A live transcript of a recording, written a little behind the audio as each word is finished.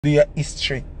their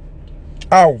history.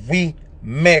 How we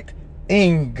make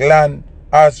England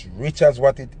as rich as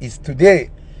what it is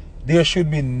today. There should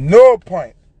be no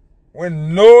point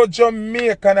when no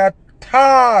Jamaican at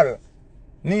all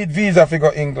need visa to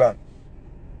go England.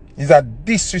 It's a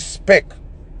disrespect.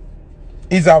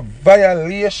 It's a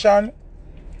violation.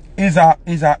 It's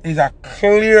a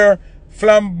clear,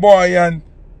 flamboyant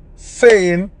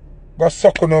saying, go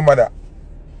suck no mother.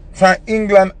 From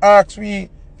England asks we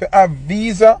to have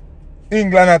visa,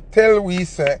 England a tell we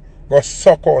say, go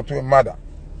suck out with mother.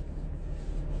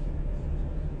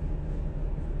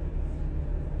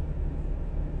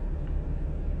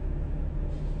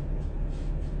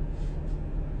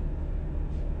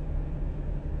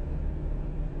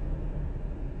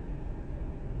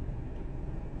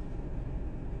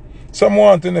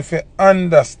 Someone want to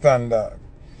understand that.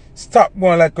 Stop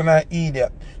going like an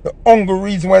idiot. The only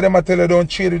reason why them tell you don't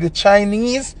trade with the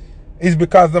Chinese is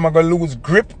because them are going to lose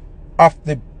grip of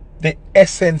the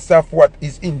essence of what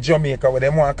is in Jamaica where they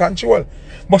want control.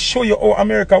 But show you how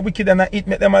America wicked and it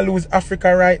make them lose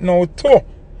Africa right now too.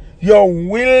 You're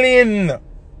willing to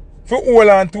hold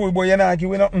on to it, but you're not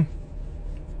giving nothing.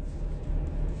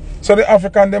 So the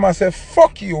African them say,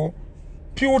 fuck you,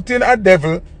 Putin a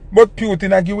devil, but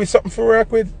Putin a give you something for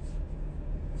work with.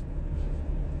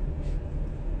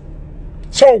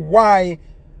 So why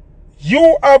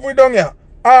you have we done here?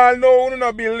 I know we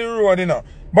not build the road, you know.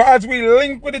 But as we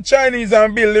link with the Chinese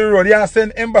and build the road, you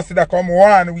send embassy that come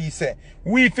one, we say.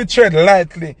 We fi tread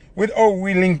lightly with how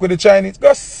we link with the Chinese.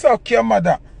 Go suck your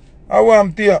mother. I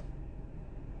want to you.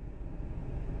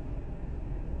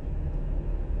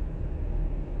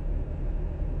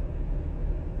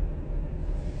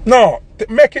 No,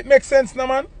 make it make sense now,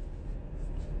 man.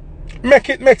 Make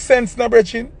it make sense now,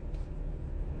 brethren.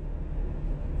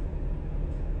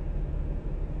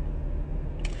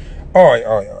 Alright.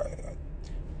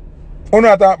 We're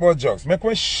not talking about drugs. Make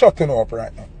me shut up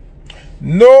right now.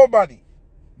 Nobody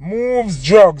moves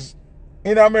drugs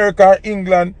in America or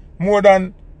England more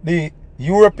than the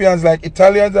Europeans like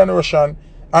Italians and Russians,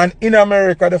 and in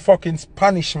America the fucking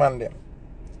Spanish man them.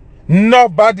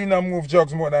 Nobody no move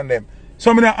drugs more than them.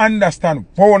 So I don't understand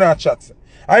how not chats.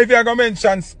 And if you're going to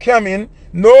mention scamming,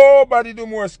 nobody do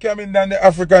more scamming than the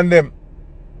African them.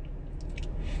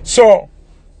 So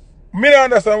me don't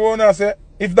understand what I say.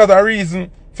 If that's a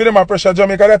reason for them to pressure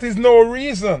Jamaica, that is no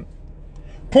reason.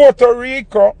 Puerto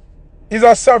Rico is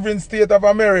a sovereign state of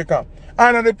America.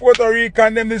 And the Puerto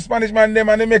Rican them, the Spanish man them,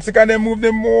 and the Mexican them move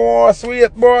them more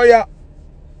sweet boy. Yeah.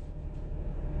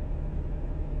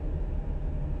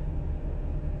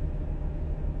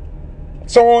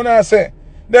 So when I say,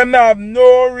 them have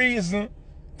no reason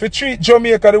to treat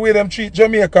Jamaica the way them treat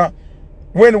Jamaica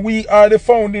when we are the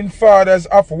founding fathers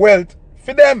of wealth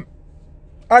for them.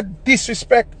 A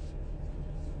disrespect.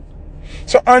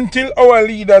 So until our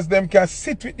leaders them can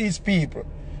sit with these people,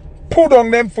 put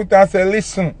on them foot and say,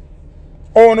 listen,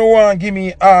 oh no one give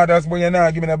me orders but you're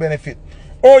not giving a benefit.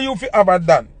 Oh you fi have a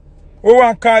done. We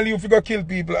want to call you if you go kill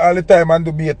people all the time and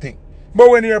do be a thing. But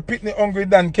when you're pitney hungry,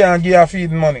 then can't give you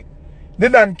feeding money. They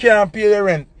then can't pay your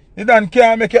rent. They then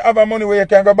can't make you have a money where you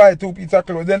can go buy 2 pieces of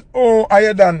clothes. Then oh are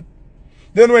you done?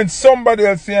 Then when somebody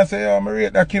else see and say, oh, I'm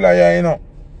rate the killer here, you know.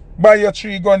 Buy your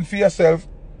 3 guns for yourself.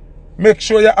 Make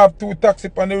sure you have 2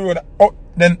 taxis on the road. Oh,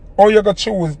 then all you got to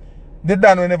choose, they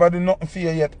done will never do nothing for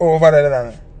you yet over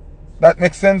there. That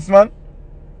makes sense, man?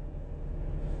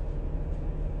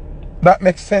 That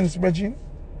makes sense, Regine?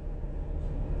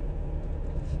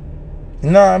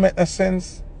 Nah, make no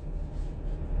sense.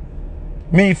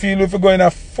 Me feel if we go in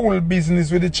a full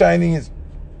business with the Chinese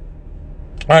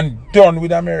and done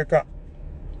with America,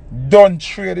 done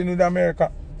trading with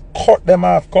America, cut them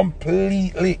off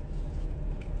completely.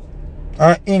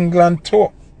 And England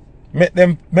too. Make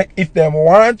if them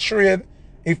want trade,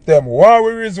 if them want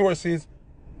resources,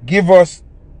 give us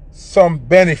some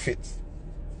benefits.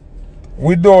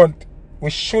 We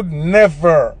should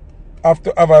never have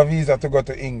to have a visa to go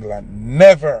to England.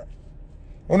 Never.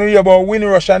 When you hear about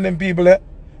Windrush and them people there,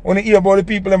 when you hear about the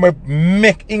people that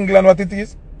make England what it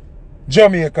is,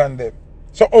 Jamaican them.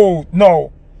 So oh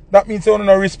no, that means you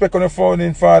don't respect on the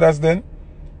founding fathers then.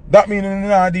 That means you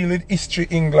not deal with history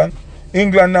England.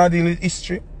 England not deal with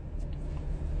history.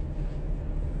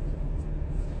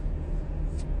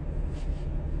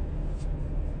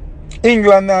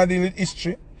 England not deal with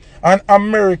history. And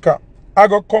America I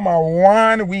go come a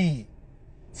one way.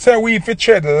 Say we if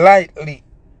tread lightly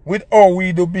with how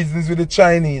we do business with the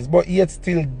Chinese, but yet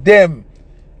still them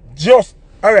just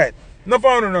alright. No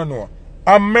fun no.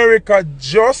 America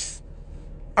just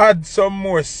add some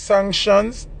more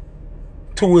sanctions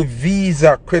to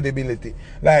visa credibility.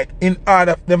 Like, in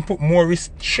order for them put more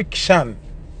restriction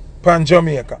upon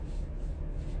Jamaica.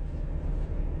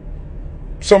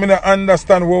 So me not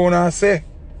understand what I say.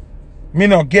 Me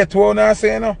not get what I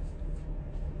say, no.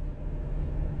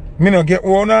 Me not get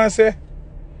what I say.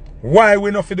 Why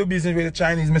we not for do business with the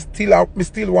Chinese? Me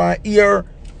still want to hear.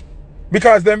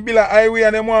 Because them be like highway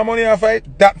and them want money and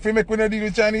fight. That for make we not deal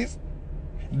with Chinese.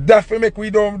 That for make we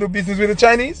don't do business with the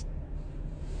Chinese.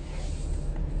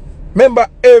 Remember,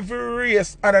 every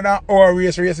race other than our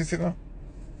race racist, you know.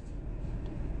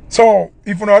 So,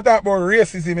 if you not talk about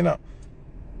racism, you know,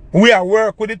 we are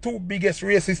work with the two biggest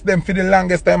racists them for the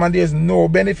longest time and there's no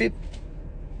benefit.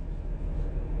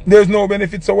 There's no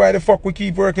benefit, so why the fuck we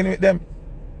keep working with them?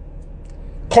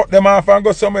 Cut them off and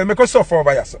go somewhere, make us suffer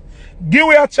over yourself. Give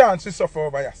we a chance to suffer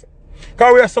over yourself.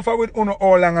 Because we are suffering with Uno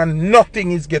all along and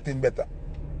nothing is getting better.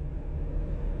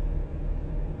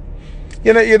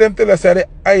 You know, hear them tell us that the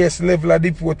highest level of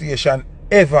deportation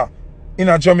ever in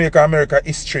a Jamaica, America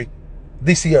history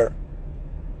this year.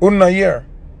 Uno year.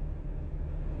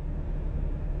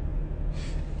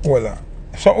 Well,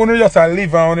 so Uno just a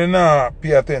live and Uno not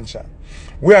pay attention.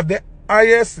 We have the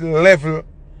highest level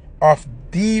of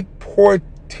deportation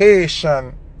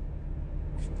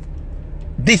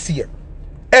this year.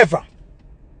 Ever.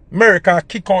 America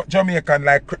kick out Jamaican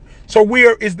like... So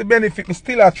where is the benefit? We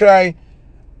still a try...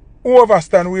 Who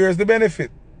understand where is the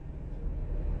benefit?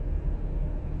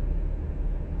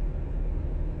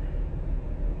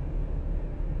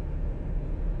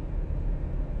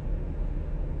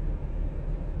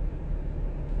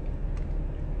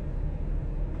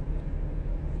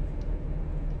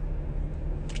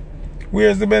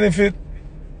 Where's the benefit?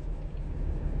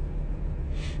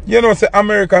 You know, say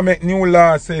America make new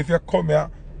laws, say if you come here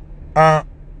and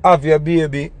have your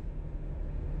baby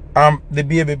and the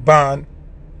baby born,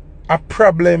 a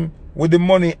problem with the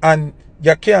money and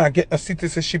you can't get a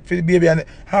citizenship for the baby and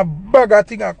a bag of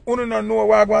things. You don't know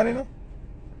what going on, you know?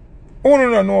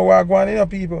 You don't know what going on, you know,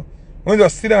 people. When you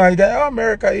just sit down and you go, oh,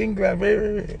 America, England,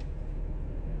 very.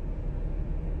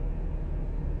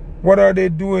 What are they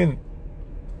doing?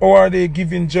 Or are they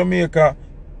giving Jamaica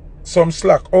some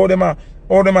slack? All them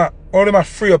are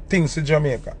free up things to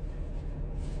Jamaica.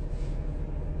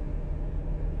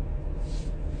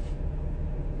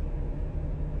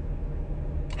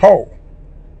 How?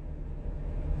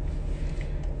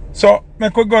 So,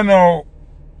 make we go now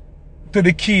to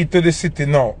the key to the city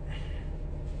now.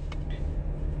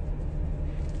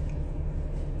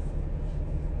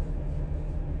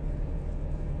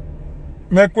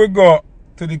 Make we go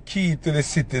to the key to the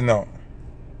city now.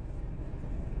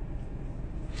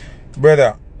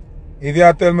 Brother, if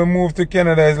you tell me move to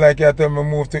Canada, it's like you tell me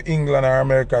move to England or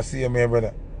America. See me,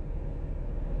 brother.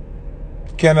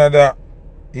 Canada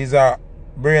is a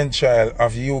brainchild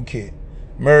of UK.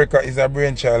 America is a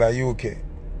brainchild of UK.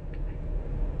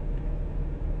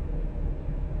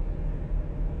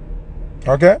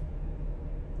 Okay?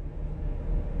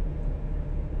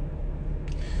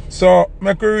 So,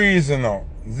 make a reason now.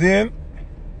 Then,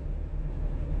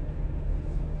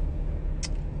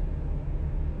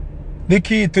 the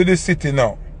key to the city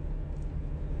now.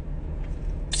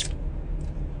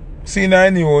 See in the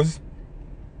news,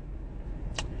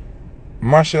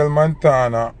 Marshall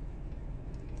Montana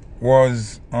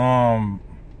was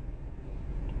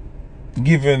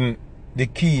given the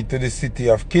key to the city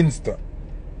of Kingston.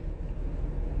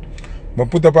 I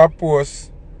put up a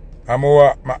post and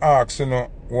I ask you know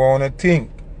what you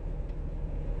think.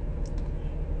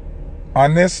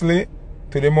 Honestly,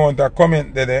 to the amount of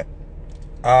comment there,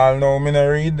 I'll know me not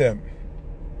read them.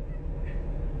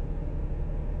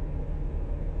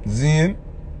 Zine.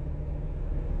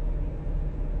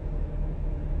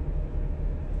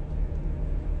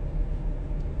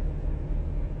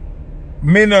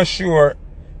 Me not sure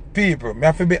people. Me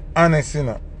have to be honest, you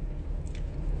know.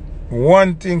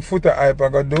 One thing Foota hype I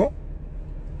gotta do,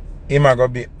 him I gotta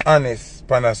be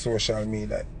honest on the social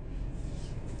media.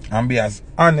 And be as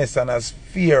honest and as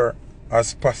fair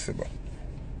as possible.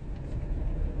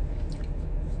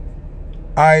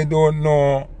 I don't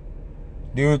know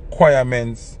the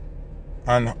requirements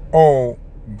and how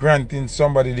granting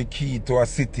somebody the key to a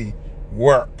city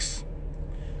works.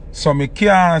 So me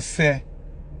can't say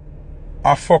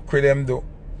I fuck with them do.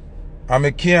 And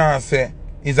me can't say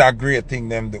it's a great thing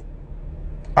them do.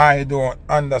 I don't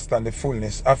understand the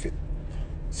fullness of it.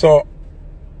 So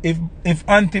if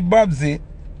Auntie Babsy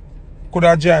could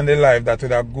have joined the live, that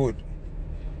would have good.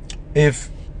 If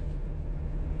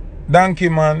Donkey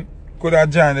Man could have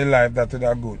joined the live, that would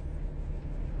have good.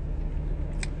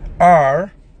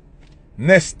 Or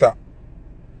Nesta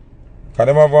Because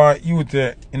them have a youth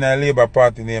in a Labour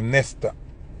Party named Nesta.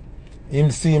 Him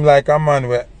seem like a man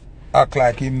where act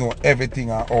like him know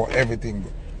everything or everything.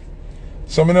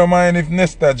 So me don't mind if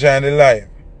Nesta join the live.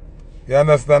 You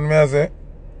understand me I say?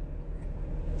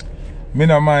 Me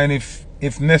don't mind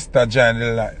if Nesta join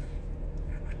the live.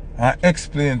 And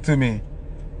explain to me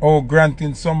how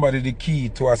granting somebody the key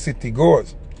to a city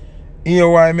goes. Here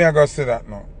why me I go say that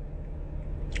now.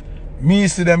 Me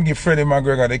see them give Freddie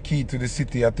McGregor the key to the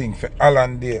city, I think, for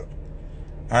Allendale.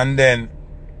 And then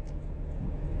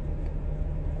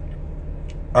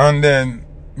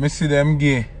me see them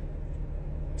give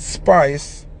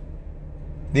Spice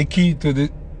the key to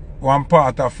the one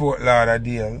part of Fort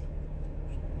Lauderdale.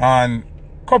 And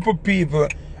couple people,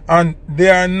 and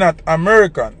they are not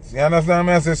Americans. You understand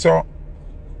me? I say so.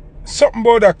 Something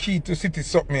about that key to city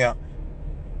something here.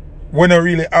 When I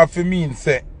really have to mean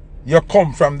say you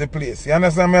come from the place. You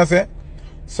understand me I say?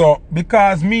 So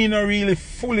because me not really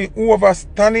fully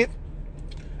understand it,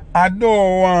 I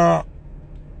don't want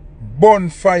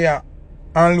bonfire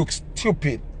and look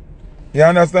stupid. You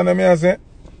understand me I say?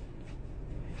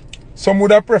 Some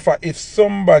would have prefer if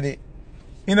somebody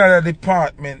in other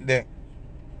department there,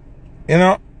 you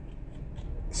know,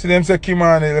 see them say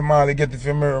Kimani the Mali get it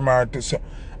from Miramar too. So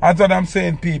that's what I'm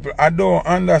saying, people. I don't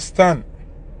understand.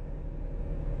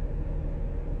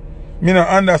 Me don't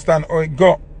understand how it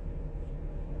go.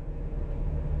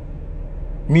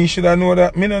 Me should have know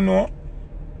that. Me don't know.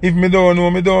 If me don't know,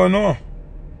 me don't know.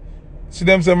 See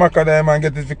them say Macadam and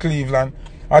get it for Cleveland.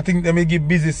 I think they may give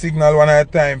busy signal one at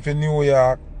a time for New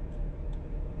York.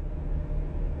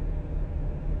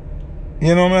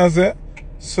 You know what I say?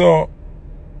 So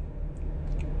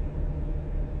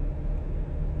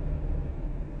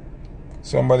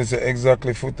somebody say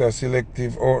exactly Foota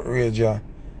selective outrage.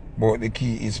 But the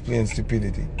key is plain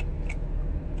stupidity.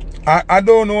 I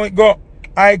don't know it go.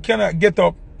 I cannot get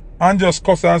up and just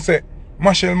cuss and say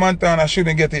Machel Montana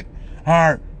shouldn't get it.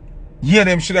 Or yeah,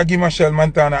 them should have given Machel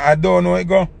Montana. I don't know it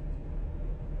go.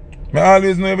 I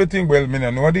always know everything. Well, me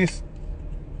don't know this.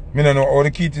 Me don't know how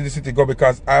the key to the city go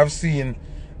because I've seen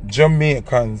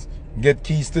Jamaicans get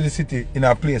keys to the city in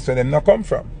a place where they not come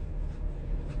from.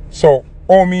 So,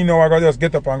 how me know I gotta just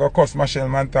get up and go cuss Machel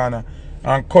Montana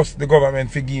and cuss the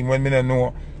government for game when me don't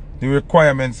know the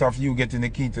requirements of you getting the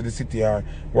key to the city or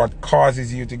what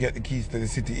causes you to get the keys to the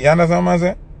city. You understand what I'm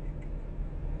saying?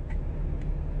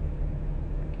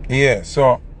 Yeah,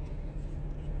 so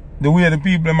the way the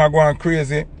people them are going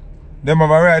crazy, them have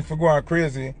a right for going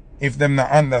crazy if them not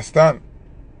understand.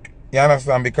 You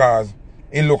understand? Because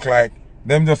it look like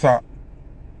them just are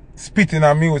spitting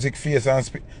a music face and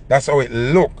spit. That's how it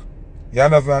look. You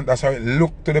understand? That's how it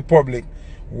look to the public.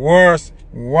 Worse,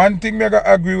 one thing me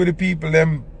gotta agree with the people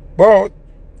them about,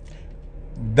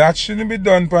 that shouldn't be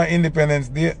done for Independence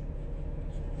Day.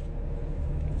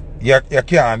 You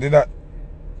can't do that.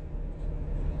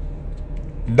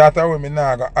 That's how me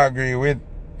not gonna agree with.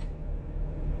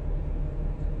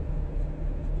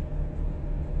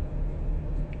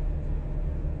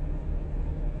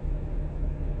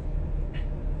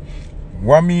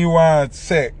 What me want to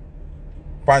say,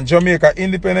 on Jamaica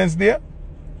Independence Day,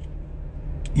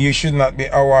 you should not be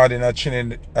awarding a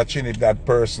Trinidad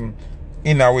person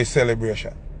in our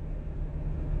celebration.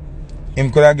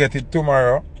 Him could have get it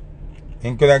tomorrow.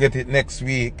 Him could have get it next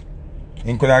week.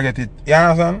 Him could have get it. You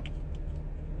understand?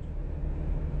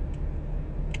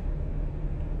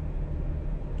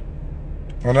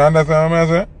 You understand what I'm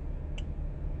saying?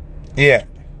 Yeah.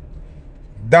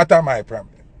 That are my problem.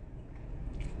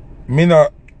 Me no,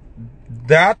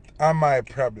 that are my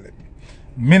problem.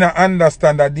 Me no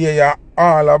understand that day are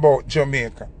all about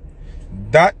Jamaica.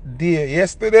 That day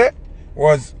yesterday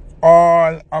was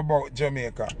all about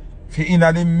Jamaica. If you in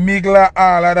the middle of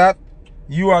all of that,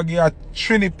 you are give a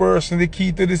Trini person the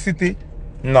key to the city?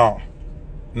 No.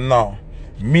 No.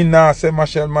 Me not say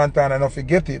Machel Montana not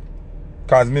forget it.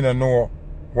 Because me don't know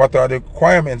what are the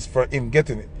requirements for him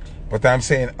getting it. But I'm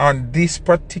saying on this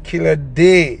particular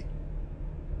day,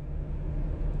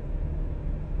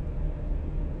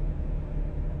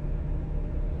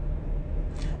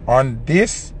 on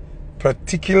this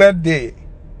particular day,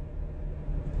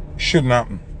 shouldn't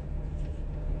happen.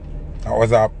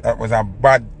 That was a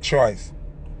bad choice.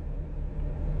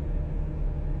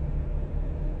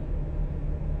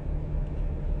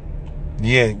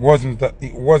 Yeah, it wasn't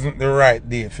the right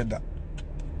day for that.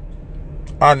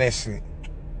 Honestly.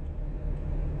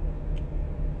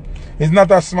 It's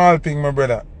not a small thing, my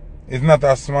brother. It's not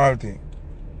a small thing.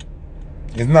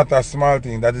 It's not a small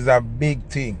thing. That is a big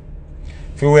thing.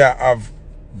 If we have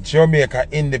Jamaica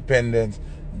independence,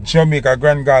 Jamaica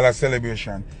Grand Gala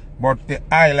celebration, but the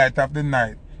highlight of the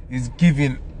night is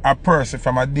giving a person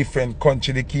from a different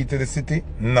country the key to the city?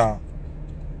 No.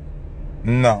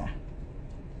 No.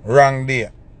 Wrong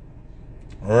there.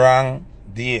 Wrong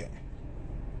there.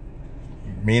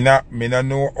 Me not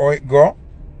know how it go.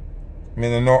 Me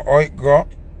no know how it go.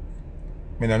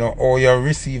 Me no know how you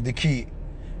receive the key.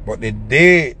 But the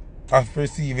day of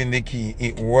receiving the key,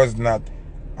 it was not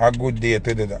a good day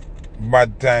to do that.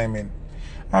 Bad timing.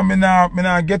 And me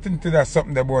now get into that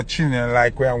something about children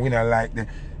like where we not like them.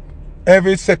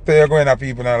 Every sector you're going to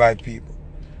people not like people.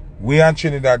 We and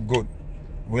Trinidad good.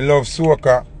 We love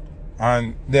soca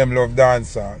and them love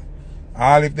dancehall.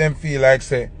 All if them feel like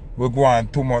say we go on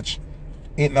too much,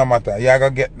 it no matter. You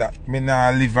gotta get that. Me nah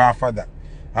live off of that.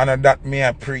 And that me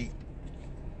I pray.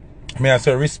 Me I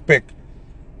say respect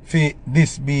for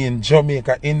this being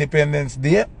Jamaica Independence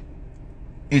Day.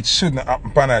 It shouldn't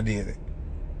happen on a day.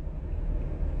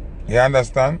 You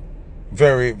understand?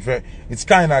 Very, very. It's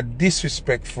kind of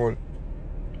disrespectful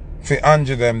for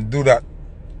Andrew them do that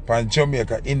on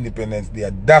Jamaica Independence Day.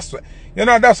 That's what, you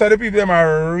know, that's why the people them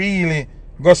are really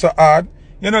go so hard.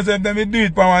 You know, so if them do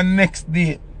it for our next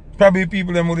day, probably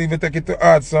people them would even take it to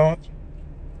hard so much.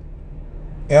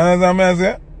 You understand what I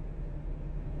say?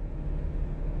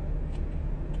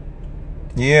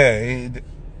 Yeah, it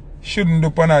shouldn't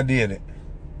do on a day there.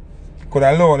 Could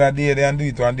allow that day there and do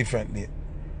it on a different day.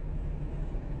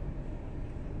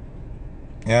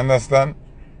 You understand?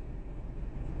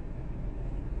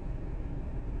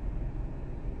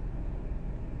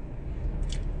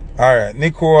 Alright,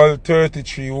 Nicole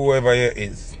 33, whoever you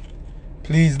is.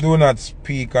 Please do not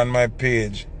speak on my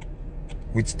page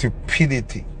with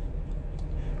stupidity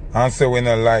and say we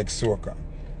don't like soca.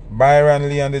 Byron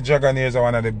Lee and the Dragonaires are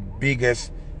one of the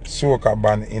biggest soca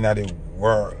band in the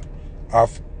world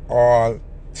of all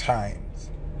times.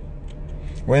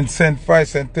 When cent 5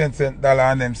 cent, 10 cent dollar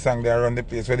and them sang they around the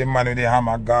place where the man with the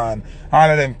hammer gone, all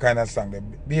of them kind of sang they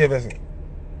behave yourself.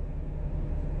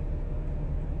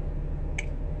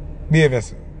 Behave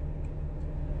yourself.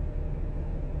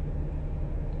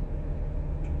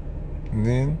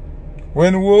 Then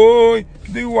when whoa,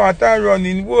 the water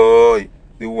running, whoa,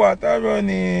 the water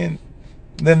running.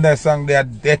 Then they sang there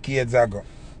decades ago.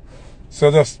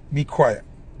 So just be quiet.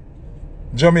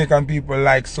 Jamaican people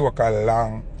like soca a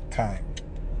long time.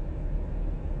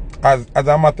 As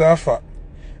a matter of fact,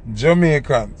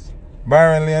 Jamaicans,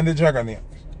 Byron Lee and the Dragonaires,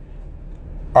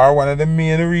 are one of the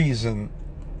main reasons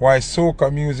why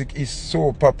soca music is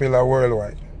so popular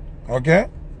worldwide. Okay?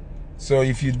 So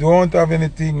if you don't have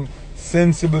anything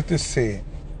sensible to say,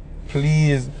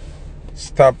 please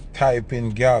stop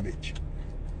typing garbage.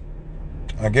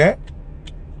 Okay?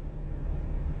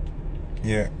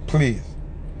 Yeah, please.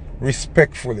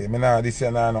 Respectfully. Me nah this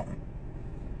and nothing.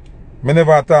 Me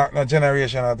never talk no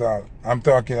generation at all. I'm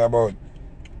talking about,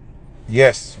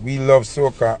 yes, we love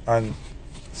soca and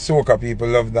soca people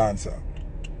love dancehall.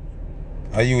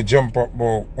 And you jump up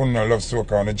about who no love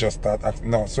soca and just start.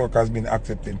 No, soca has been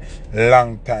accepted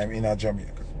long time in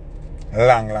Jamaica.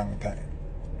 Long time.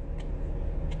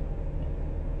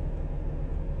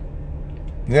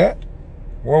 Yeah?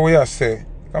 What we are say?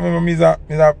 I remember me is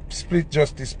a split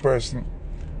justice person.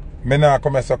 Me now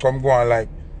come go on like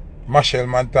Machel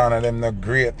Montana them not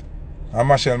great. And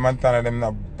Machel Montana them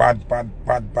not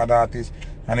bad artists.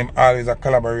 And him always a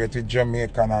collaborate with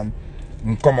Jamaican and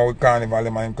him come out with Carnival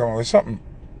and him come out with something.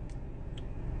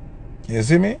 You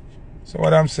see me? So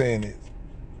what I'm saying is,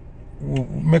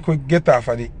 make we get off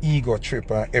of the ego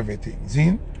trip and everything.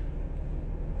 See?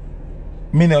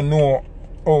 Me don't know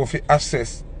how to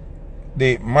assess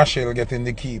the Machel getting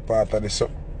the key part of the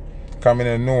song. Because I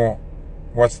don't know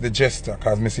what's the gesture.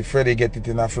 Because I see Freddie get it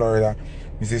in Florida.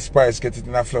 I see Spice get it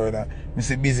in Florida. I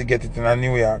see Busy get it in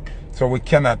New York. So we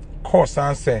cannot curse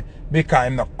and say because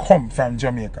I'm not come from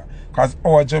Jamaica. Because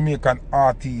our Jamaican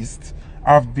artists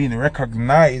have been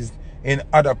recognized in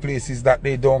other places that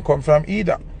they don't come from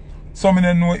either. So I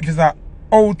don't know if it's an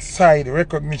outside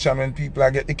recognition when people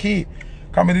get the key.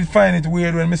 Because I did find it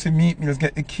weird when I see Meat Mills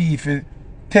get the key for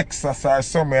Texas or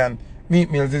somewhere, and Meat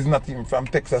Mills is not even from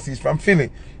Texas, he's from Philly.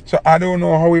 So I don't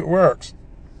know how it works.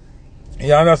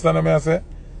 You understand what I say?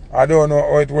 I don't know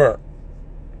how it works.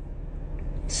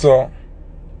 So,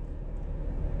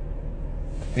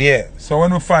 yeah. So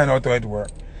when we find out how it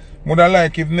works, would I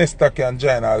like if Nesta can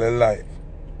join all the life?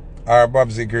 Or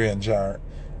Babsy Grange or...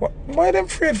 Why them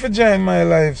afraid for join my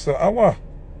life, so? What?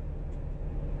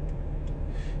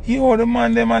 Yo, the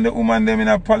man them and the woman them in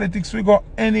a politics, we go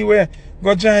anywhere.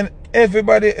 Go join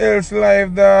everybody else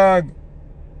live, dog.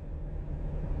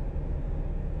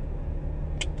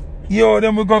 Yo,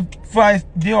 then we go fight.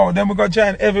 Yo, then we go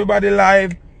join everybody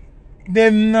live.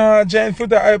 Then giant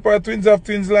Foota hyper twins of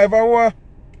twins live or what?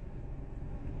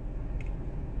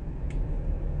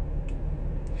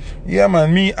 Yeah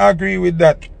man, me agree with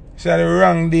that. It's the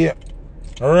wrong day,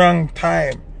 wrong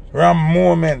time, wrong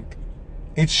moment.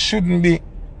 It shouldn't be.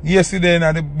 Yesterday in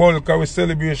the bulk of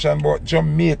celebration about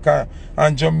Jamaica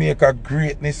and Jamaica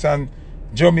greatness and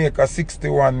Jamaica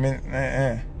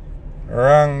 61.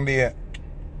 Wrong day.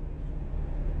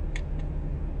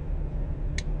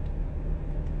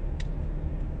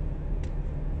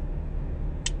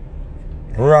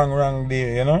 Wrong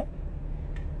day, you know?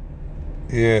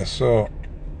 Yeah, so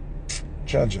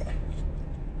charger.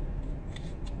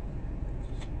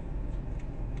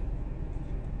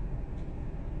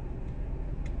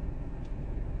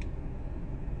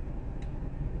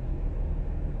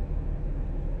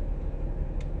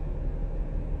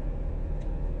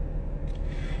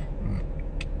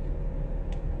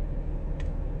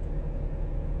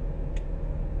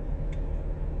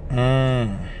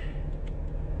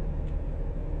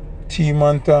 T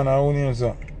Montana, how name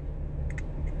sir?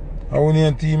 How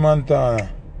name T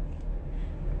Montana?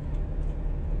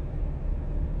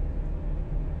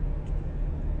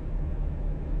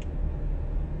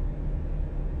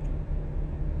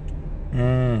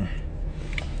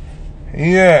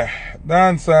 Yeah,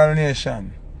 Dancehall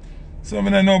Nation. So I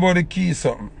don't know about the key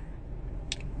something.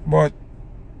 But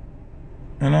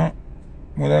you know,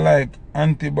 would I like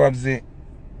Auntie Babsy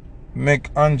make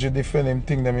Andrew defend him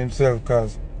think them himself,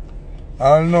 cause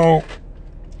I know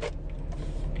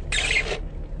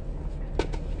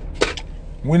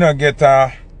we not get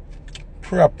a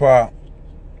proper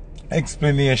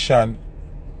explanation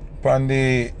on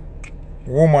the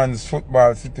woman's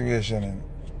football situation.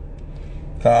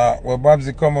 Cause when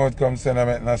Babsy come out come say that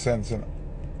make no sense, you know.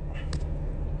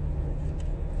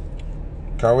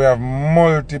 Cause we have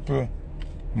multiple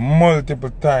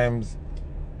times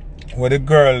where the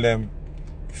girl them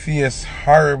face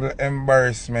horrible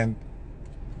embarrassment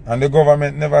and the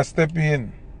government never step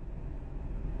in.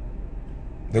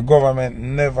 The government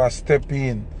never step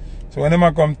in. So when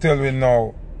them come tell we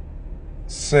now,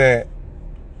 say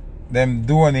them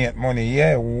donate money,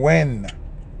 yeah, when?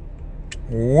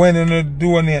 When you not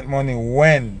donate money,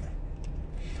 when?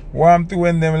 What to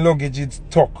when them luggage is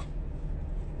stuck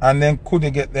and then could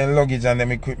they get their luggage and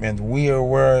them equipment? Where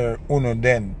were Uno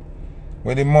then?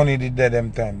 Where the money did there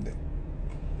them time then?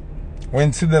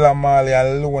 When Sidela Mali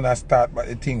alone start but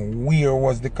the thing, where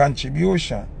was the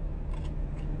contribution?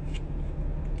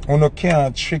 Uno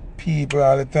can't trick people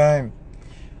all the time.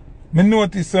 Me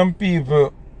notice some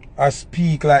people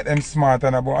speak like them smart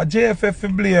and about a JFF to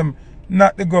blame,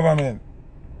 not the government.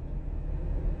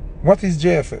 What is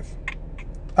JFF?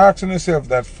 Ask yourself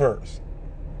that first.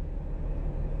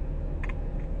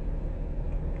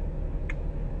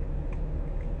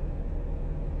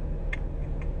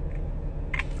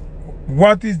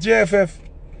 What is JFF?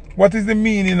 What is the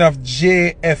meaning of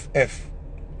JFF?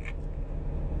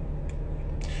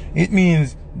 It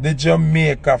means the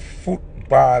Jamaica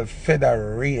Football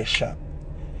Federation.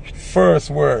 First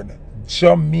word,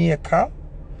 Jamaica.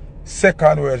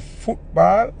 Second word,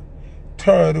 football.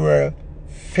 Third word,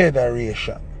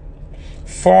 federation.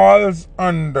 Falls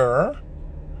under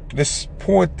the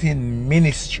sporting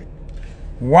ministry.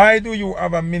 Why do you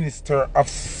have a minister of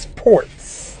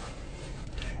sports?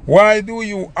 Why do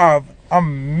you have a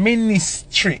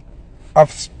ministry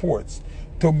of sports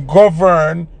to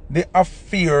govern the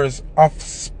affairs of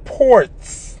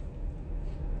sports?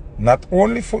 Not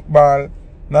only football,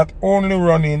 not only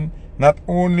running, not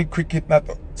only cricket, not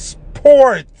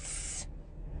sports.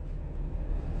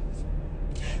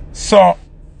 So,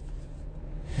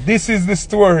 this is the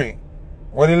story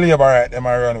what the labor right them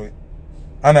I run with.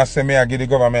 And I say me I give the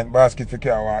government basket for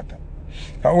care water.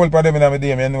 The whole part of them in the day,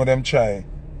 you know them try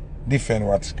defend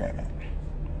what's going on.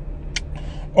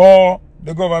 Or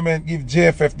the government give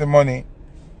JFF the money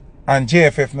and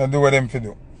JFF not do what them to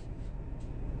do.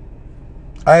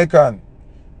 I can.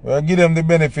 We'll give them the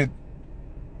benefit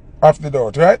of the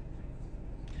doubt, right?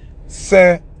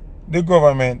 Say the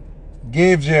government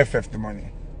gave JFF the money.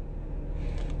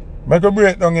 Make a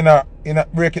break down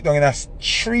break it down in a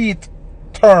street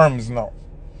terms now.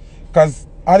 Cause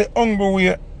at the hungry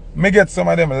way, me get some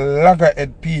of them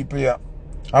laggerhead people here.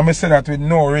 And me say that with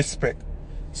no respect.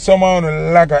 Some of the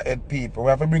laggerhead people,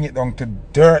 we have to bring it down to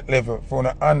dirt level for you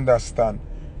to understand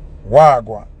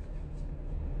Wagwan.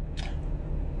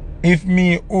 If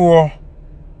me owe,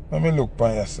 let me look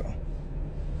for you, sir.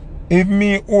 If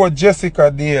me owe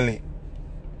Jessica Daly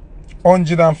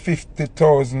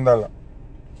 $150,000,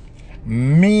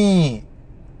 me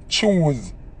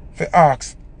choose to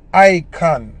ask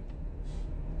Icon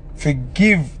to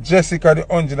give Jessica the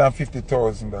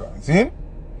 $150,000. See?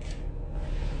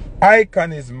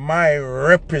 Icon is my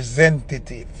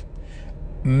representative.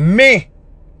 Me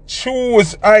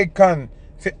choose Icon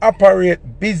to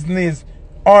operate business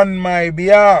on my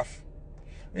behalf.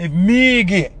 If me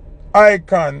give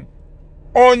Icon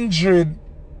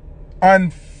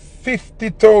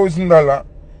 $150,000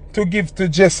 to give to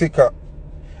Jessica,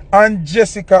 and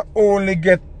Jessica only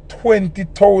get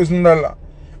 $20,000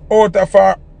 out of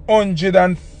her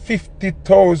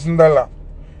 $150,000,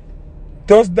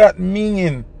 does that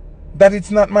mean that it's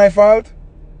not my fault?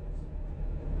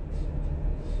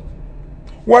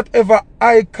 Whatever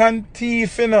Icon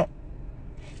thief, you know,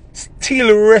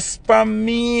 still rest for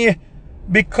me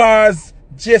because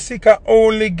Jessica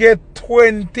only get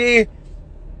 20.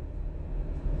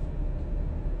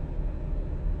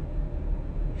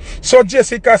 So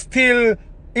Jessica still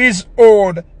is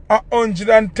owed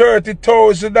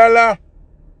 $130,000.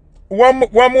 One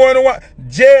more.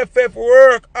 JFF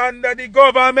work under the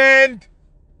government.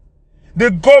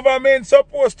 The government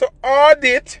supposed to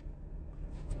audit.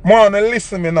 Man,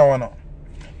 listen me now.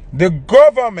 The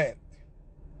government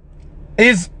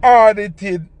is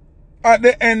audited at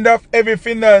the end of every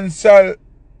financial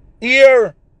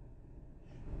year.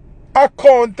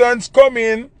 Accountants come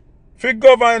in to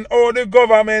govern how the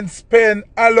government spend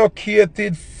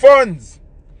allocated funds.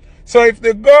 So if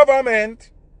the government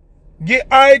give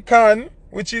Icon,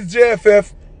 which is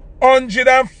JFF,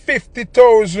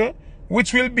 $150,000,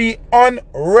 which will be on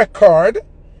record,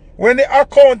 when the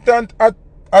accountant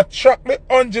attract the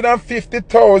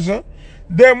 $150,000,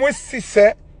 then we see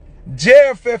say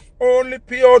JFF only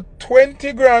pay out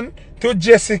 20 grand to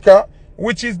Jessica,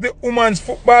 which is the women's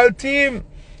football team.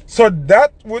 So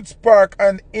that would spark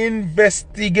an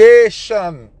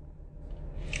investigation.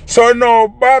 So now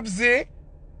Babsy,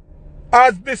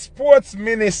 as the sports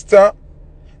minister,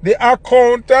 the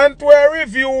accountant will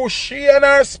review she and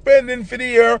her spending for the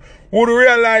year would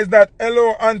realize that,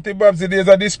 hello, Auntie Babsy, there's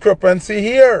a discrepancy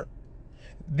here.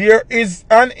 There is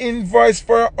an invoice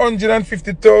for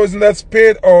 $150,000 that's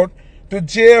paid out to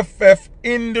JFF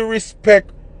in the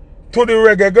respect to the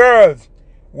Reggae Girls.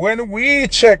 When we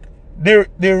check the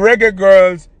Reggae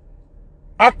Girls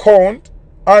account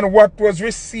and what was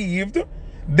received,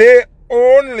 they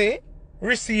only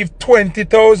received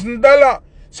 $20,000.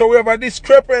 So we have a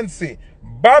discrepancy.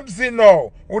 Babsy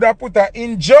now would have put an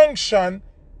injunction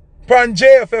upon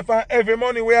JFF and every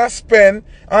money we have spent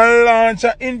and launch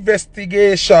an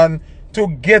investigation to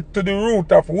get to the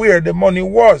root of where the money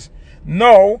was.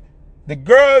 Now, the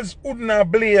girls wouldn't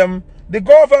have blame the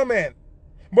government.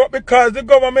 But because the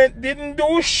government didn't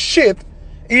do shit,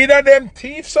 either them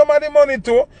thief some of the money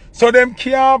too, so them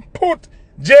can't put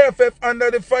JFF under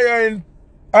the fire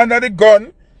under the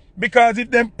gun. Because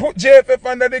if them put JFF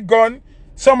under the gun,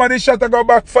 somebody shot to go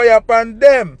backfire upon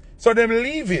them. So them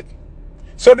leave it.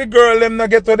 So the girl them not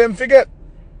get what them forget.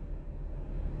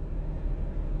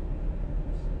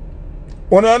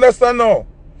 You understand now?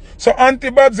 So Auntie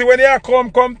Babsy, when you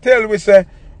come tell we say,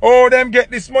 oh, them get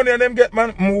this money and them get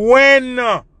man. When?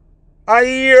 I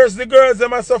hears the girls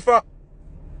them a suffer.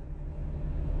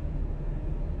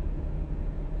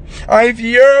 And if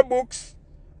your books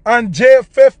and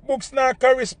JFF books now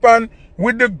correspond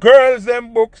with the girls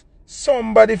them books,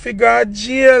 somebody figure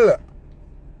jail.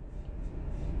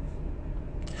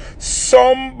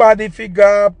 Somebody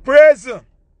figure prison.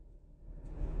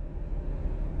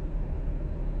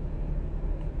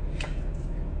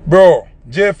 Bro,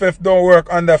 JFF don't work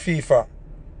under FIFA.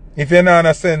 If you're not in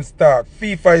a sense talk,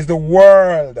 FIFA is the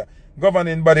world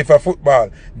governing body for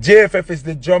football. JFF is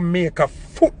the Jamaica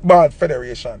Football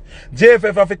Federation.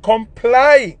 JFF have to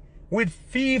comply with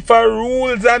FIFA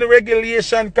rules and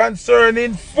regulation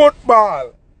concerning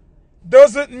football.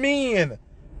 Doesn't mean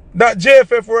that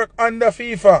JFF work under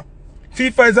FIFA.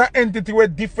 FIFA is an entity where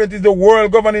different is the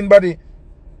world governing body.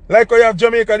 Like how you have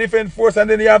Jamaica Defense Force and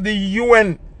then you have the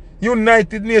UN,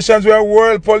 United Nations, where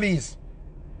world police.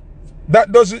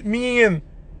 That doesn't mean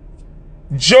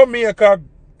Jamaica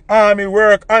Army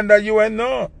work under UN,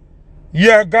 no.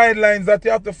 You have guidelines that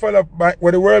you have to follow by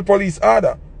where the world police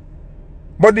order.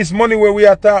 But this money where we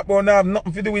are talking about now have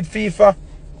nothing to do with FIFA.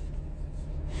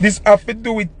 This have to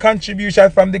do with contribution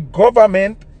from the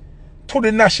government to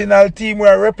the national team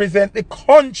where I represent the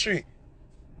country.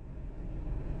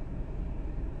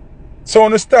 So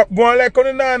on stop going like on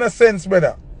the nonsense,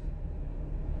 brother.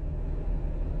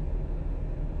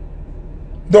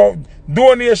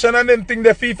 Donation and then think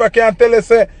the FIFA can't tell us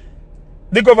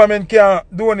the government can't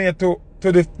donate to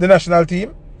the national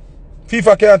team.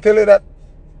 FIFA can't tell you that.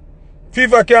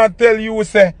 FIFA can't tell you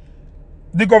say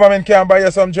the government can't buy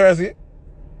you some jersey.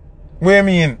 What do you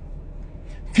mean?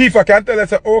 FIFA can tell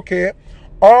us, okay,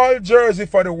 all jersey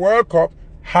for the World Cup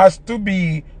has to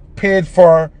be paid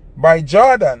for by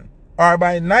Jordan or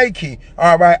by Nike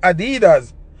or by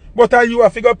Adidas. But you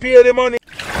have to go pay the money.